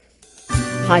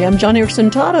Hi, I'm Joni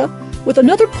Eareckson Tada with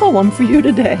another poem for you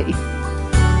today.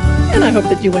 And I hope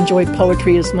that you enjoy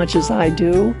poetry as much as I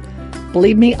do.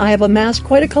 Believe me, I have amassed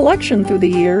quite a collection through the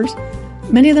years.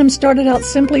 Many of them started out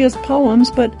simply as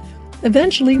poems, but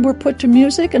eventually were put to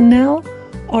music and now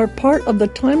are part of the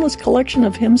timeless collection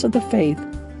of hymns of the faith.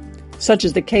 Such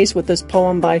is the case with this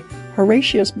poem by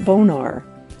Horatius Bonar.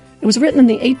 It was written in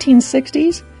the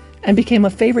 1860s and became a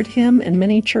favorite hymn in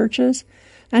many churches.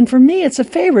 And for me, it's a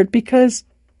favorite because,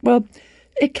 well,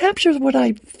 it captures what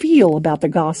I feel about the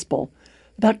gospel,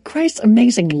 about Christ's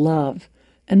amazing love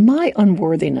and my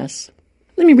unworthiness.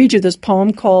 Let me read you this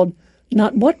poem called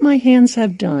Not What My Hands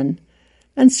Have Done,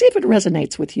 and see if it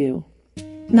resonates with you.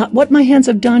 Not what my hands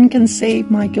have done can save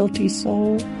my guilty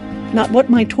soul. Not what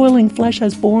my toiling flesh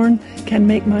has borne can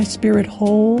make my spirit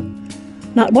whole.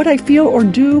 Not what I feel or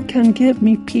do can give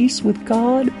me peace with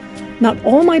God. Not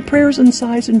all my prayers and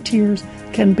sighs and tears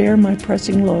can bear my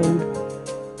pressing load.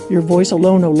 Your voice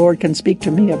alone, O Lord, can speak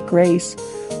to me of grace.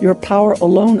 Your power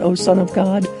alone, O Son of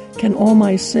God, can all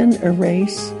my sin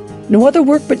erase. No other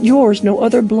work but yours, no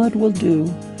other blood will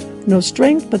do. No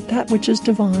strength but that which is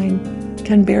divine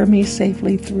can bear me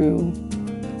safely through.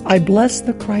 I bless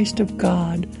the Christ of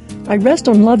God. I rest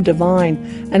on love divine,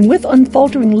 and with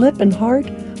unfaltering lip and heart,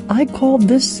 I call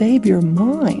this Savior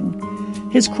mine.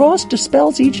 His cross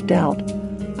dispels each doubt.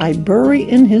 I bury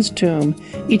in his tomb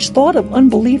each thought of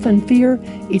unbelief and fear,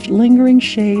 each lingering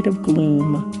shade of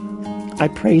gloom. I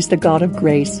praise the God of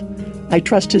grace. I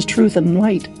trust his truth and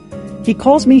light. He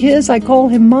calls me his, I call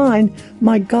him mine,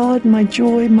 my God, my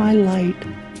joy, my light.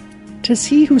 'Tis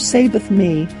he who saveth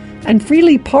me, and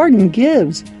freely pardon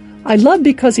gives. I love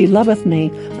because he loveth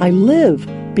me. I live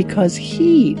because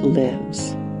he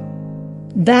lives.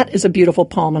 That is a beautiful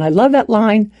poem, and I love that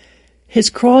line. His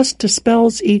cross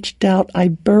dispels each doubt. I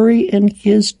bury in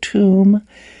his tomb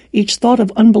each thought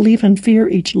of unbelief and fear,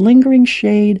 each lingering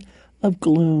shade of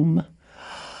gloom.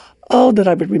 Oh, that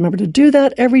I would remember to do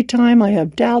that every time I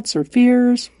have doubts or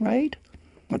fears, right?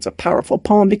 It's a powerful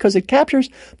poem because it captures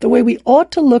the way we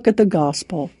ought to look at the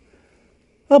gospel.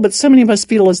 Oh, but so many of us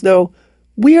feel as though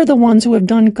we are the ones who have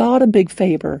done God a big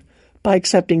favor by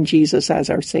accepting Jesus as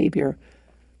our Savior.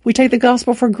 We take the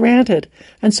gospel for granted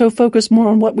and so focus more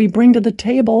on what we bring to the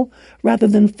table rather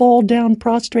than fall down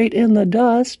prostrate in the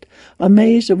dust,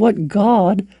 amazed at what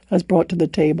God has brought to the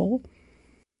table.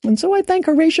 And so I thank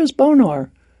Horatius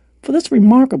Bonar for this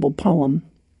remarkable poem.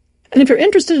 And if you're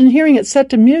interested in hearing it set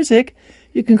to music,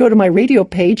 you can go to my radio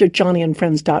page at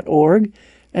joniandfriends.org,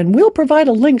 and we'll provide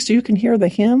a link so you can hear the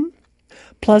hymn.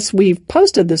 Plus, we've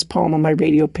posted this poem on my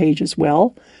radio page as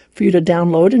well for you to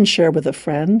download and share with a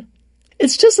friend.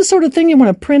 It's just the sort of thing you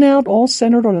want to print out all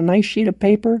centered on a nice sheet of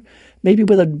paper, maybe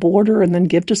with a border, and then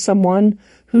give to someone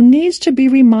who needs to be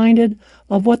reminded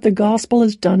of what the gospel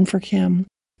has done for him,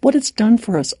 what it's done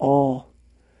for us all.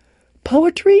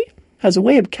 Poetry has a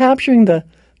way of capturing the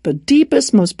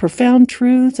deepest, most profound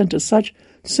truths into such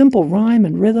simple rhyme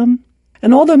and rhythm.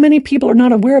 And although many people are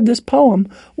not aware of this poem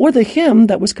or the hymn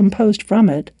that was composed from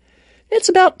it, it's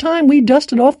about time we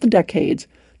dusted off the decades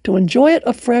to enjoy it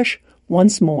afresh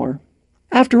once more.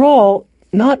 After all,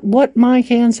 Not What My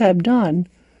Hands Have Done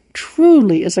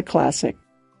truly is a classic.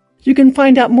 You can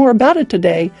find out more about it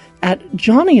today at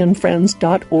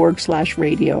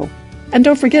joniandfriends.org/radio. And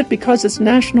don't forget, because it's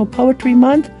National Poetry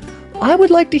Month, I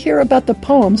would like to hear about the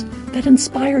poems that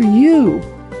inspire you.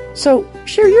 So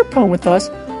share your poem with us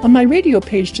on my radio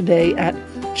page today at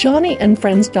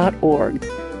joniandfriends.org.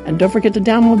 And don't forget to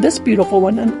download this beautiful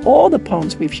one and all the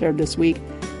poems we've shared this week,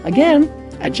 again,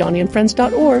 at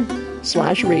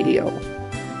joniandfriends.org/radio.